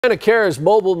Marana Care's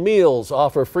mobile meals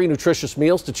offer free nutritious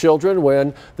meals to children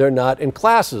when they're not in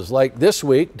classes, like this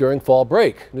week during fall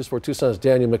break. News 4 Tucson's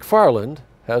Daniel McFarland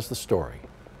has the story.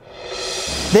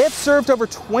 They have served over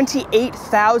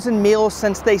 28,000 meals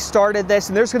since they started this,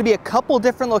 and there's going to be a couple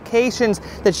different locations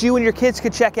that you and your kids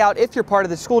could check out if you're part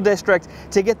of the school district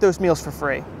to get those meals for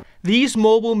free. These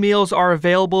mobile meals are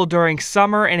available during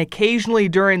summer and occasionally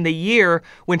during the year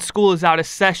when school is out of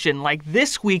session, like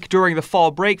this week during the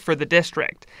fall break for the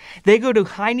district. They go to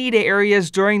high-need areas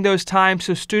during those times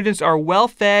so students are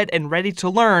well-fed and ready to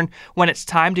learn when it's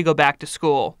time to go back to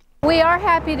school. We are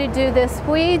happy to do this.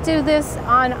 We do this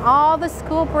on all the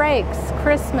school breaks,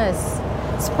 Christmas,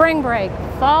 spring break,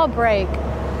 fall break.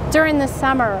 During the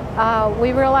summer,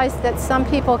 we realized that some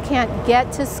people can't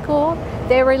get to school.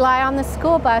 They rely on the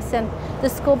school bus, and the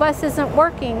school bus isn't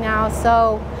working now,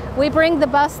 so we bring the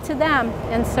bus to them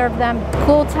and serve them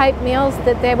school-type meals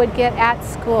that they would get at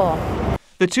school.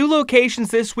 The two locations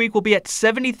this week will be at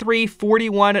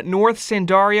 7341 North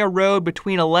Sandaria Road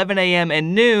between 11 a.m.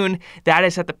 and noon. That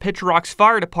is at the Pitcher Rocks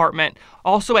Fire Department.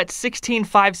 Also at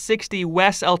 16560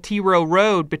 West El Tiro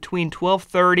Road between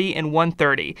 12:30 and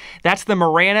 1:30. That's the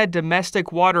Marana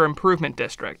Domestic Water Improvement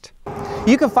District.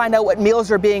 You can find out what meals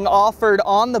are being offered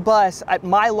on the bus at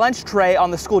My Lunch Tray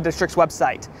on the school district's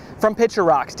website. From Pitcher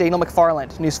Rocks, Daniel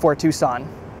McFarland, News 4 Tucson.